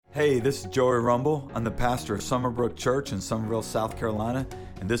Hey, this is Joey Rumble. I'm the pastor of Summerbrook Church in Somerville, South Carolina,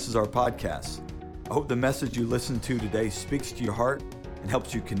 and this is our podcast. I hope the message you listen to today speaks to your heart and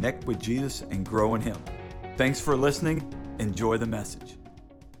helps you connect with Jesus and grow in Him. Thanks for listening. Enjoy the message.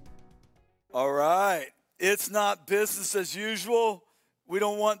 All right. It's not business as usual. We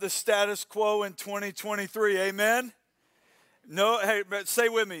don't want the status quo in 2023. Amen? No, hey, say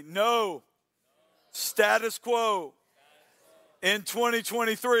with me. No status quo in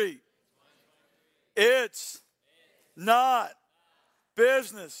 2023. It's not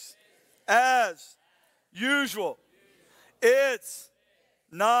business as usual. It's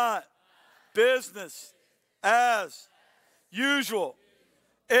not business as usual.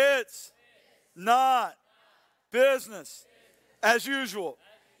 It's not business as usual.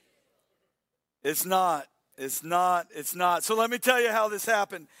 It's not. It's not. It's not. So let me tell you how this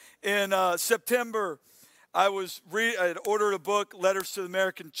happened. In September, I had ordered a book, Letters to the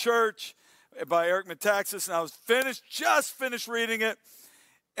American Church, by Eric Metaxas, and I was just finished reading it.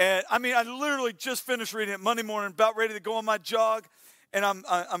 And I literally just finished reading it Monday morning, about ready to go on my jog. And I'm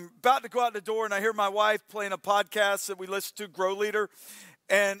about to go out the door, and I hear my wife playing a podcast that we listen to, Grow Leader.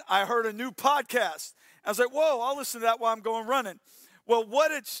 And I heard a new podcast. I was like, whoa, I'll listen to that while I'm going running. Well,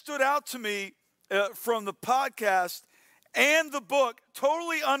 what had stood out to me from the podcast and the book,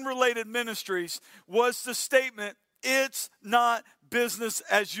 totally unrelated ministries, was the statement, it's not business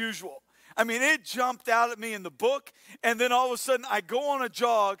as usual. It jumped out at me in the book, and then all of a sudden I go on a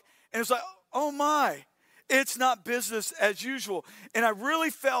jog, and it's like, oh my, it's not business as usual. And I really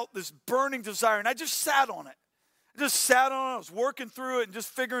felt this burning desire, and I just sat on it. I was working through it and just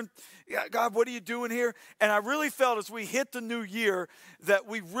figuring, yeah, God, what are you doing here? And I really felt as we hit the new year that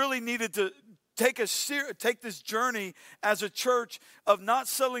we really needed to take this journey as a church of not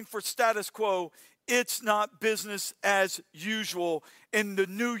settling for status quo. It's not business as usual in the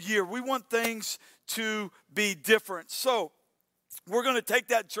new year. We want things to be different. So we're going to take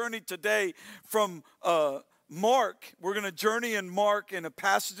that journey today from Mark. We're going to journey in Mark in a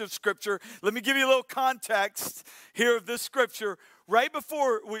passage of Scripture. Let me give you a little context here of this Scripture. Right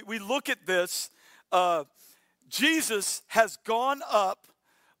before we look at this, Jesus has gone up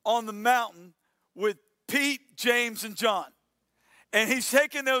on the mountain with Pete, James, and John. And he's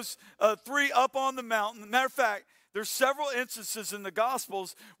taken those three up on the mountain. Matter of fact, there's several instances in the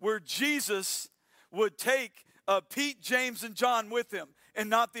Gospels where Jesus would take Pete, James, and John with him and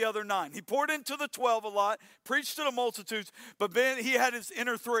not the other 9. He poured into the 12 a lot, preached to the multitudes, but then he had his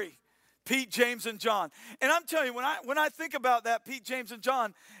inner 3, Pete, James, and John. And I'm telling you, when I think about that, Pete, James, and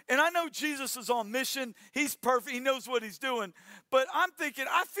John, and I know Jesus is on mission. He's perfect. He knows what he's doing. But I'm thinking,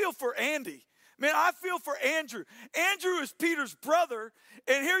 I feel for Andy. Man, I feel for Andrew. Andrew is Peter's brother,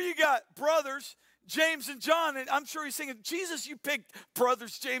 and here you got brothers, James and John, and I'm sure he's thinking, Jesus, you picked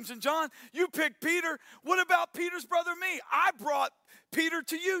brothers, James and John. You picked Peter. What about Peter's brother, me? I brought Peter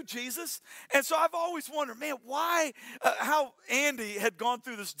to you, Jesus. And so I've always wondered, man, why, how Andy had gone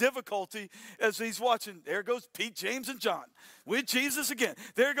through this difficulty as he's watching, there goes Pete, James, and John with Jesus again.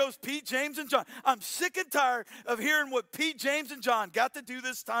 There goes Pete, James, and John. I'm sick and tired of hearing what Pete, James, and John got to do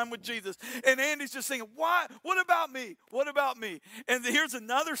this time with Jesus. And Andy's just thinking, why? What about me? What about me? And here's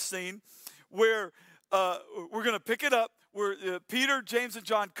another scene where we're going to pick it up, where Peter, James, and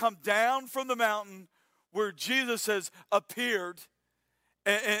John come down from the mountain where Jesus has appeared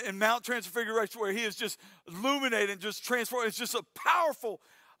in Mount Transfiguration, where he is just illuminating, just transforming. It's just a powerful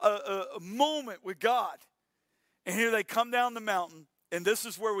moment with God. And here they come down the mountain, and this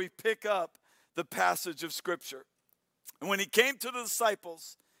is where we pick up the passage of Scripture. And when he came to the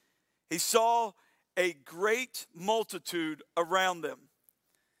disciples, he saw a great multitude around them,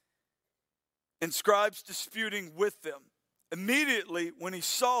 and scribes disputing with them. Immediately, when he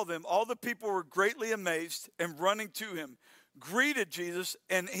saw them, all the people were greatly amazed and running to him, greeted Jesus,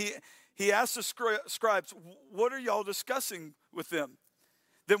 and he asked the scribes, what are y'all discussing with them?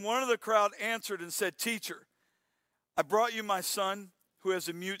 Then one of the crowd answered and said, Teacher, I brought you my son who has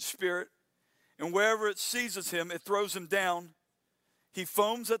a mute spirit, and wherever it seizes him, it throws him down. He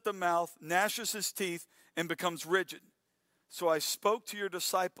foams at the mouth, gnashes his teeth, and becomes rigid. So I spoke to your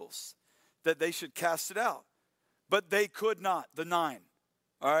disciples that they should cast it out. But they could not, the 9,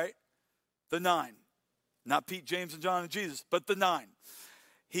 all right? The 9, not Pete, James, and John, and Jesus, but the 9.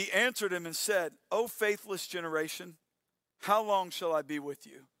 He answered him and said, O faithless generation, how long shall I be with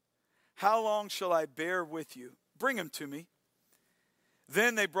you? How long shall I bear with you? Bring him to me.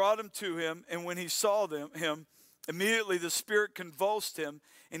 Then they brought him to him, and when he saw him, immediately the spirit convulsed him,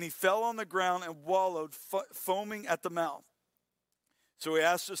 and he fell on the ground and wallowed, foaming at the mouth. So he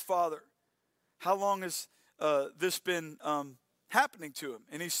asked his father, how long has this been happening to him.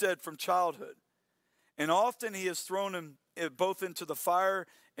 And he said, from childhood. And often he has thrown him both into the fire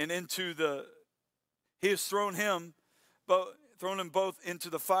and he has thrown him both into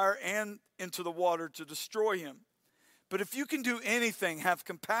the fire and into the water to destroy him. But if you can do anything, have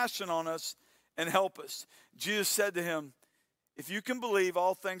compassion on us and help us. Jesus said to him, if you can believe,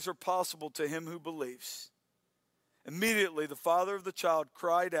 all things are possible to him who believes. Immediately the father of the child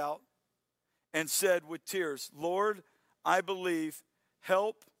cried out and said with tears, Lord, I believe,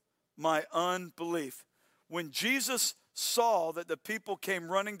 help my unbelief. When Jesus saw that the people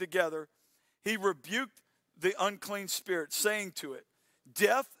came running together, he rebuked the unclean spirit, saying to it,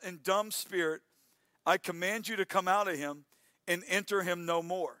 deaf and dumb spirit, I command you to come out of him and enter him no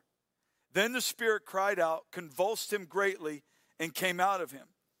more. Then the spirit cried out, convulsed him greatly, and came out of him.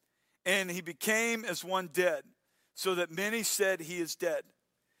 And he became as one dead, so that many said he is dead.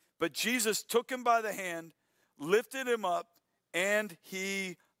 But Jesus took him by the hand, lifted him up, and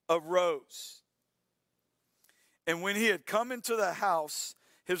he arose. And when he had come into the house,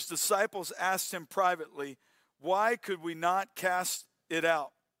 his disciples asked him privately, why could we not cast it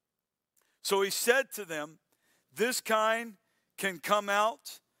out? So he said to them, this kind can come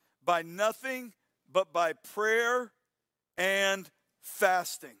out by nothing but by prayer and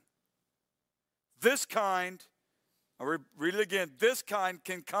fasting. This kind, I'll read it again, this kind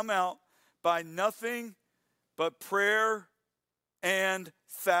can come out by nothing but prayer and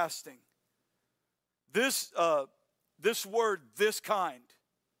fasting. This word, this kind,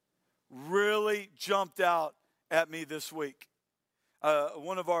 really jumped out at me this week.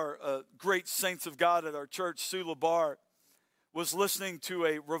 One of our great saints of God at our church, Sue LaBar, was listening to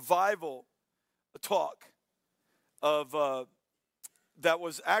a revival talk of that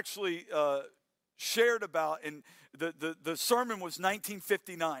was actually shared about, and the sermon was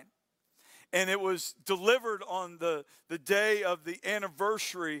 1959. And it was delivered on the day of the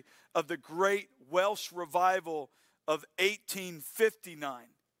anniversary of the great Welsh revival of 1859.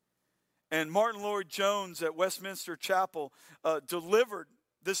 And Martin Lloyd-Jones at Westminster Chapel delivered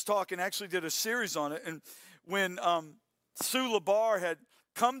this talk and actually did a series on it. And when Sue LaBar had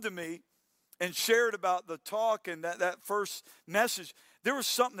come to me and shared about the talk and that first message, there was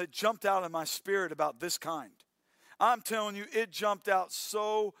something that jumped out in my spirit about this kind. I'm telling you, it jumped out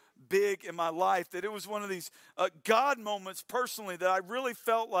so big in my life that it was one of these God moments personally that I really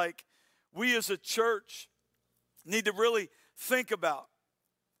felt like we as a church need to really think about.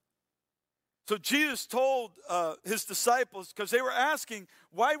 So Jesus told his disciples, because they were asking,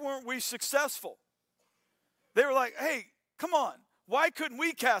 why weren't we successful? They were like, hey, come on, why couldn't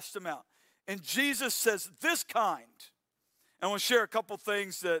we cast them out? And Jesus says, this kind. And I want to share a couple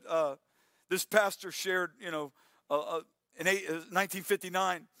things that this pastor shared, in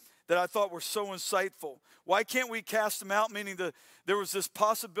 1959 that I thought were so insightful. Why can't we cast them out? Meaning that there was this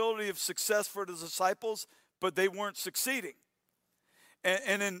possibility of success for the disciples, but they weren't succeeding.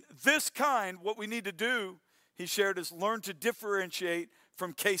 And in this kind, what we need to do, he shared, is learn to differentiate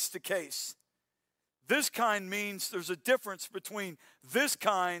from case to case. This kind means there's a difference between this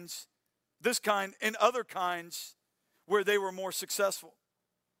kind and other kinds where they were more successful.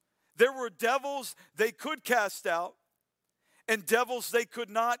 There were devils they could cast out and devils they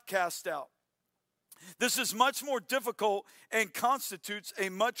could not cast out. This is much more difficult and constitutes a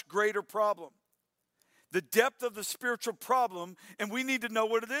much greater problem. The depth of the spiritual problem, and we need to know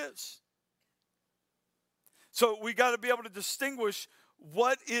what it is. So we got to be able to distinguish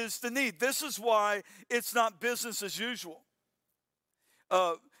what is the need. This is why it's not business as usual.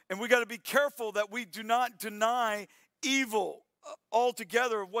 And we got to be careful that we do not deny evil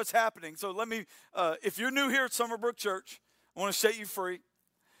altogether of what's happening. So let me, if you're new here at Summerbrook Church, I want to set you free.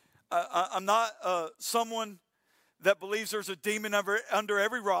 I'm not someone that believes there's a demon under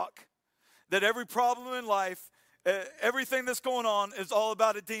every rock, that every problem in life, everything that's going on is all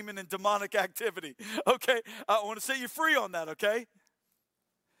about a demon and demonic activity. Okay? I want to set you free on that, okay?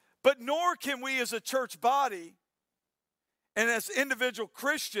 But nor can we as a church body and as individual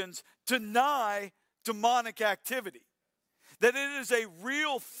Christians deny demonic activity. That it is a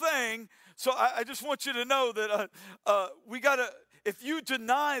real thing. So I just want you to know that we got to, if you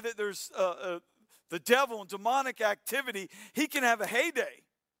deny that there's the devil and demonic activity, he can have a heyday.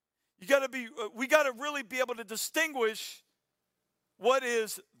 We got to really be able to distinguish what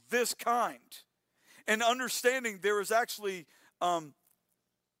is this kind. And understanding there is actually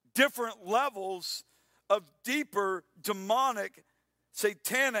different levels of deeper demonic,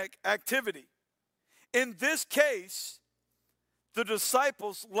 satanic activity. In this case, the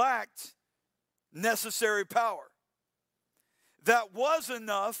disciples lacked necessary power. That was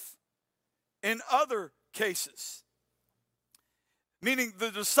enough in other cases. Meaning the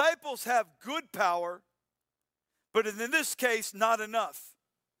disciples have good power, but in this case, not enough.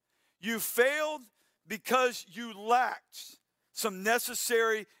 You failed because you lacked some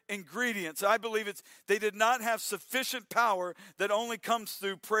necessary ingredients. I believe they did not have sufficient power that only comes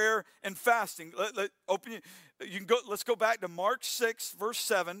through prayer and fasting. Let's go back to Mark 6, verse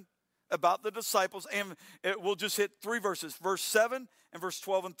 7, about the disciples, and we'll just hit 3 verses, verse 7 and verse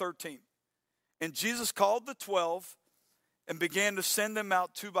 12 and 13. And Jesus called the 12 and began to send them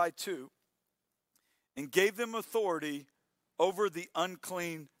out 2 by 2 and gave them authority over the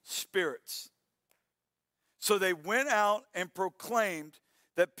unclean spirits. So they went out and proclaimed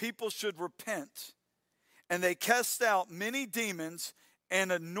that people should repent. And they cast out many demons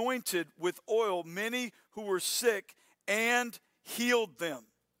and anointed with oil many who were sick and healed them.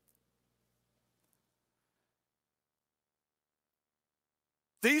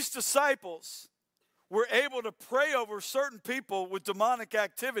 These disciples were able to pray over certain people with demonic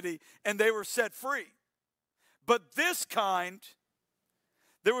activity, and they were set free. But this kind,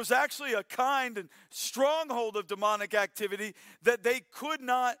 there was actually a kind and stronghold of demonic activity that they could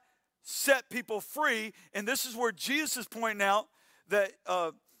not set people free. And this is where Jesus is pointing out that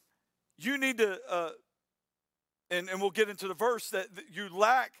you need to, and we'll get into the verse, that you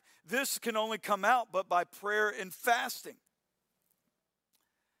lack. This can only come out but by prayer and fasting.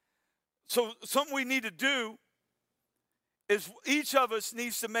 So something we need to do is each of us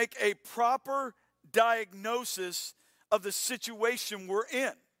needs to make a proper diagnosis of the situation we're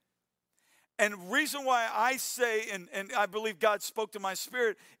in. And the reason why I say, and I believe God spoke to my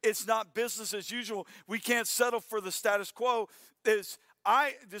spirit, it's not business as usual. We can't settle for the status quo. This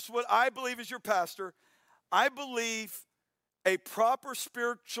is what I believe as your pastor. I believe a proper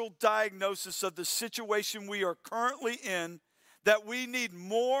spiritual diagnosis of the situation we are currently in, that we need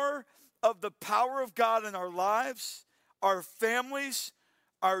more of the power of God in our lives, our families,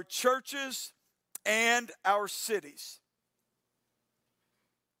 our churches, and our cities.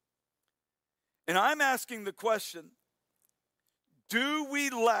 And I'm asking the question, do we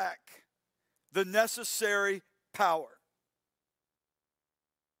lack the necessary power?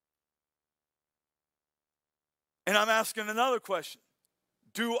 And I'm asking another question,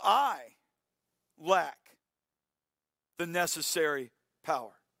 do I lack the necessary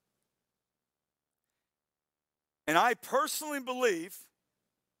power? And I personally believe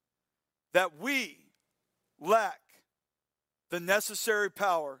that we lack the necessary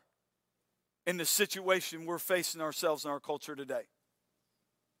power in the situation we're facing ourselves in our culture today.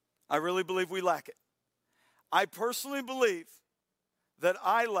 I really believe we lack it. I personally believe that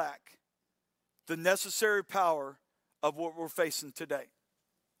I lack the necessary power of what we're facing today.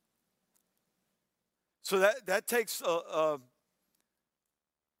 So that takes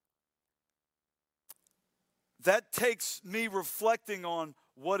that takes me reflecting on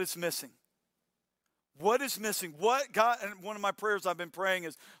what is missing. What is missing? What God, and one of my prayers I've been praying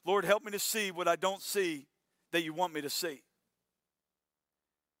is, Lord, help me to see what I don't see that you want me to see.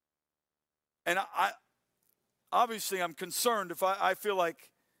 And obviously I'm concerned if I feel like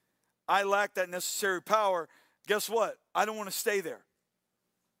I lack that necessary power. Guess what? I don't want to stay there.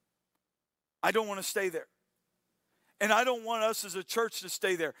 I don't want to stay there. And I don't want us as a church to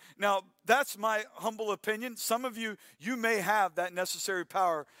stay there. Now, that's my humble opinion. Some of you may have that necessary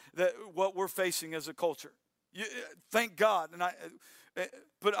power that what we're facing as a culture. Thank God.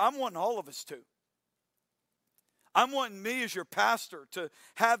 But I'm wanting all of us to. I'm wanting me as your pastor to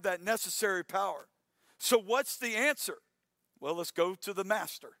have that necessary power. So what's the answer? Well, let's go to the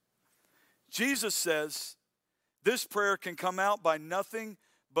master. Jesus says this prayer can come out by nothing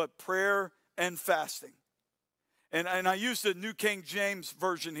but prayer and fasting. And I use the New King James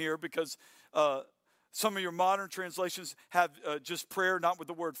Version here because some of your modern translations have just prayer, not with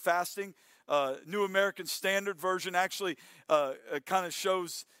the word fasting. New American Standard Version actually kind of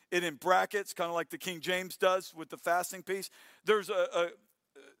shows it in brackets, kind of like the King James does with the fasting piece. There's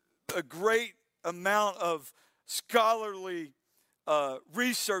a great amount of scholarly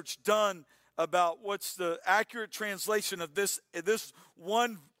research done about what's the accurate translation of this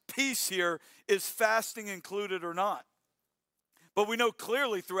one piece here. Is fasting included or not? But we know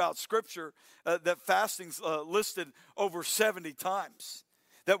clearly throughout Scripture that fasting's listed over 70 times.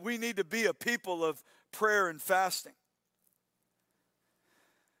 That we need to be a people of prayer and fasting.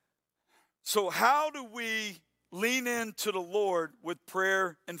 So how do we lean into the Lord with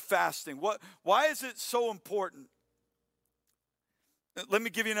prayer and fasting? Why is it so important? Let me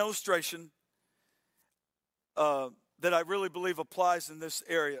give you an illustration that I really believe applies in this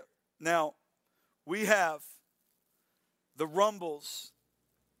area. Now, we have the Rumbles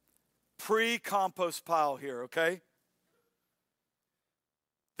pre-compost pile here, okay?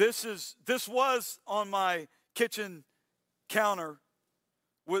 This was on my kitchen counter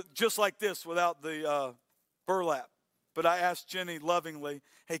with just like this without the burlap. But I asked Jenny lovingly,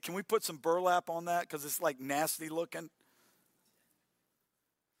 hey, can we put some burlap on that? Because it's like nasty looking.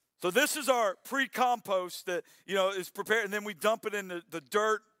 So this is our pre-compost that, is prepared. And then we dump it in the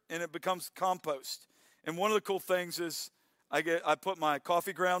dirt and it becomes compost. And one of the cool things is I put my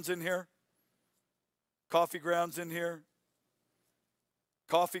coffee grounds in here. Coffee grounds in here.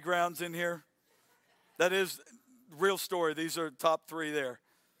 Coffee grounds in here. That is real story. These are top 3 there.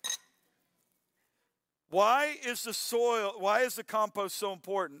 Why is the compost so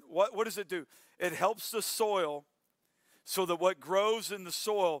important? What does it do? It helps the soil so that what grows in the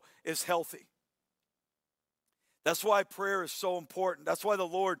soil is healthy. That's why prayer is so important. That's why the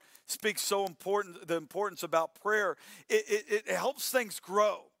Lord speaks the importance about prayer. It helps things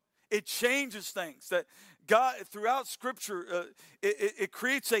grow. It changes things. That God, throughout Scripture, it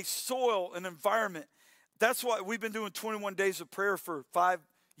creates a soil, an environment. That's why we've been doing 21 days of prayer for 5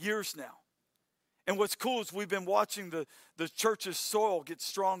 years now. And what's cool is we've been watching the church's soil get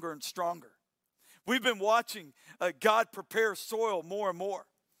stronger and stronger. We've been watching God prepare soil more and more.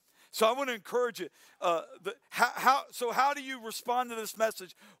 So I want to encourage you. How do you respond to this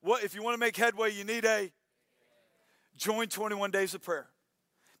message? If you want to make headway, you need join 21 days of prayer.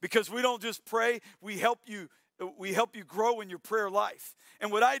 Because we don't just pray, we help you grow in your prayer life.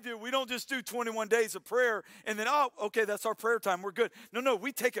 And what I do, we don't just do 21 days of prayer and then, okay, that's our prayer time, we're good. No,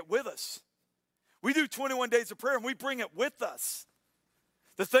 we take it with us. We do 21 days of prayer and we bring it with us.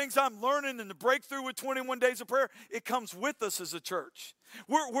 The things I'm learning and the breakthrough with 21 days of prayer, it comes with us as a church.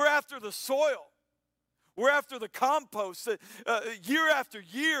 We're after the soil. We're after the compost. Year after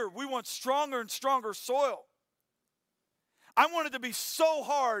year, we want stronger and stronger soil. I wanted to be so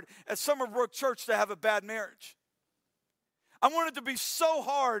hard at Summerbrook Church to have a bad marriage. I wanted to be so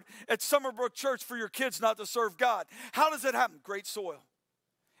hard at Summerbrook Church for your kids not to serve God. How does that happen? Great soil.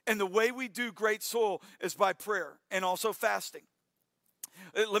 And the way we do great soil is by prayer and also fasting.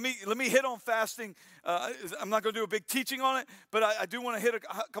 Let me hit on fasting. I'm not going to do a big teaching on it, but I do want to hit a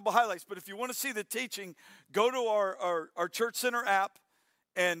couple highlights. But if you want to see the teaching, go to our Church Center app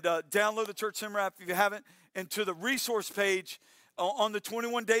and download the Church Center app if you haven't, and to the resource page on the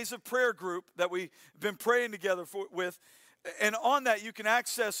 21 Days of Prayer group that we've been praying together with. And on that, you can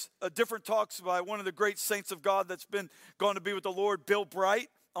access different talks by one of the great saints of God that's been gone to be with the Lord, Bill Bright,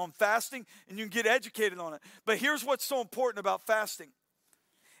 on fasting, and you can get educated on it. But here's what's so important about fasting,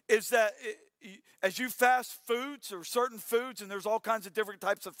 is that as you fast foods or certain foods, and there's all kinds of different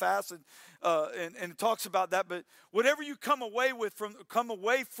types of fasts, and it talks about that, but whatever you come away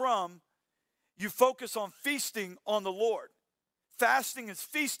from, you focus on feasting on the Lord. Fasting is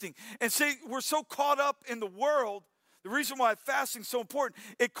feasting. And see, we're so caught up in the world. The reason why fasting is so important,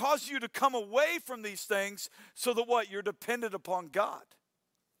 it causes you to come away from these things so that what? You're dependent upon God.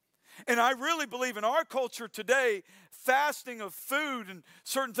 And I really believe in our culture today, fasting of food and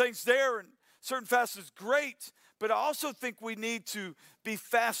certain things there and certain fasts is great, but I also think we need to be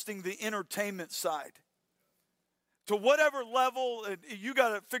fasting the entertainment side. To whatever level, and you got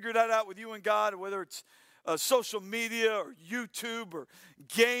to figure that out with you and God, whether it's social media or YouTube or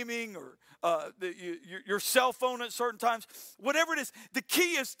gaming or your cell phone at certain times, whatever it is, the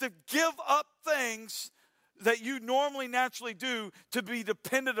key is to give up things that you normally naturally do to be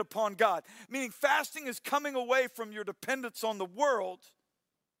dependent upon God. Meaning fasting is coming away from your dependence on the world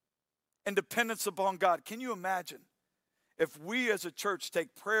and dependence upon God. Can you imagine if we as a church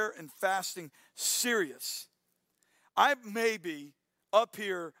take prayer and fasting serious? I may be up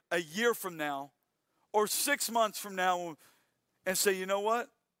here a year from now or 6 months from now and say, you know what?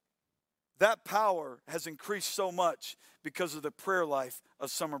 That power has increased so much because of the prayer life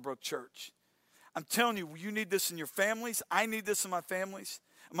of Summerbrook Church. I'm telling you, you need this in your families. I need this in my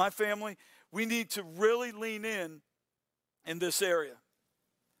family. We need to really lean in this area.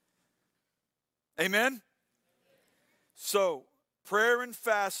 Amen? So, prayer and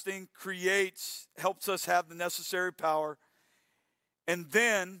fasting helps us have the necessary power. And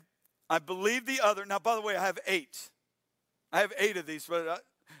then, I believe now, by the way, I have 8. I have 8 of these, but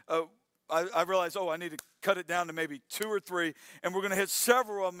I realized, I need to cut it down to maybe 2 or 3, and we're going to hit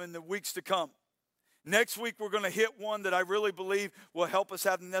several of them in the weeks to come. Next week, we're going to hit one that I really believe will help us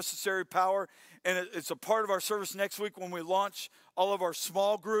have the necessary power, and it's a part of our service next week when we launch all of our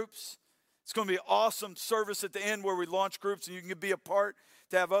small groups. It's going to be an awesome service at the end where we launch groups, and you can be a part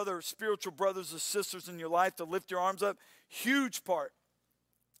to have other spiritual brothers and sisters in your life to lift your arms up. Huge part.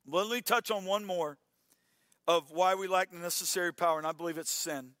 Let me touch on one more of why we lack the necessary power, and I believe it's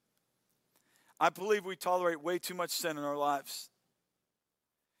sin. I believe we tolerate way too much sin in our lives.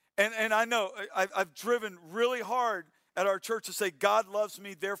 And I know I've driven really hard at our church to say, God loves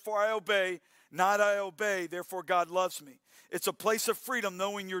me, therefore I obey, not I obey, therefore God loves me. It's a place of freedom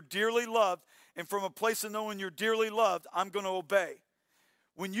knowing you're dearly loved, and from a place of knowing you're dearly loved, I'm going to obey.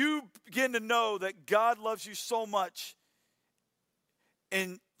 When you begin to know that God loves you so much,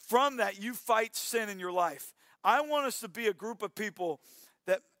 and from that you fight sin in your life, I want us to be a group of people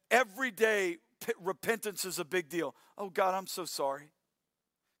that every day repentance is a big deal. Oh God, I'm so sorry.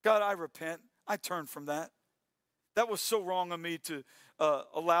 God, I repent. I turn from that. That was so wrong of me to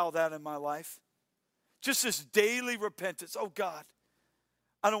allow that in my life. Just this daily repentance. Oh God,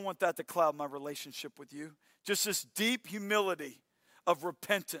 I don't want that to cloud my relationship with you. Just this deep humility of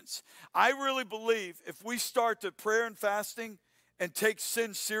repentance. I really believe if we start to prayer and fasting and take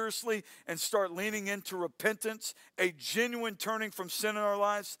sin seriously and start leaning into repentance, a genuine turning from sin in our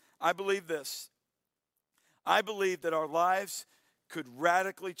lives, I believe this. I believe that our lives could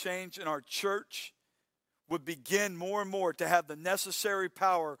radically change, and our church would begin more and more to have the necessary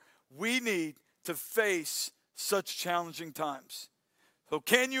power we need to face such challenging times. So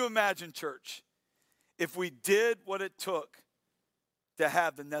can you imagine, church, if we did what it took to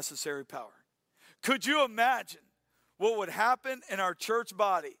have the necessary power? Could you imagine what would happen in our church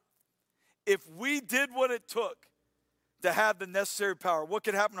body if we did what it took to have the necessary power? What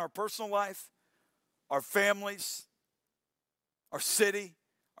could happen in our personal life, our families, our city,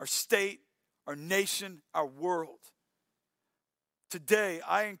 our state, our nation, our world? Today,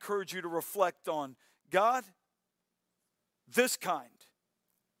 I encourage you to reflect on, God, this kind.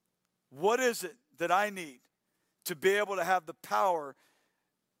 What is it that I need to be able to have the power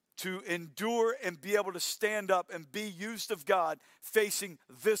to endure and be able to stand up and be used of God facing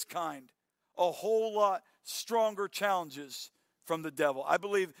this kind, a whole lot stronger challenges from the devil? I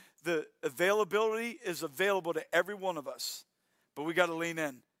believe the availability is available to every one of us, but we got to lean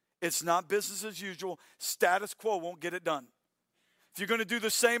in. It's not business as usual. Status quo won't get it done. If you're going to do the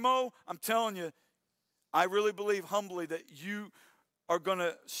same old, I'm telling you, I really believe humbly that you are going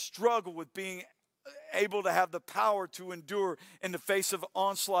to struggle with being able to have the power to endure in the face of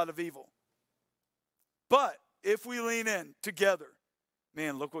onslaught of evil. But if we lean in together,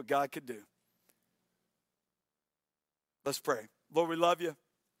 man, look what God could do. Let's pray. Lord, we love you.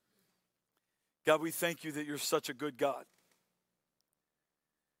 God, we thank you that you're such a good God.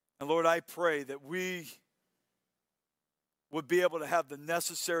 And Lord, I pray that we would be able to have the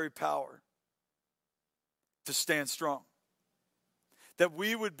necessary power to stand strong. That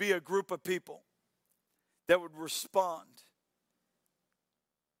we would be a group of people that would respond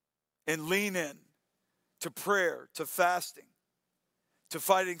and lean in to prayer, to fasting, to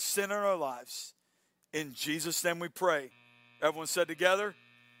fighting sin in our lives. In Jesus' name we pray. Everyone said together,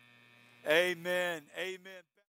 amen, amen.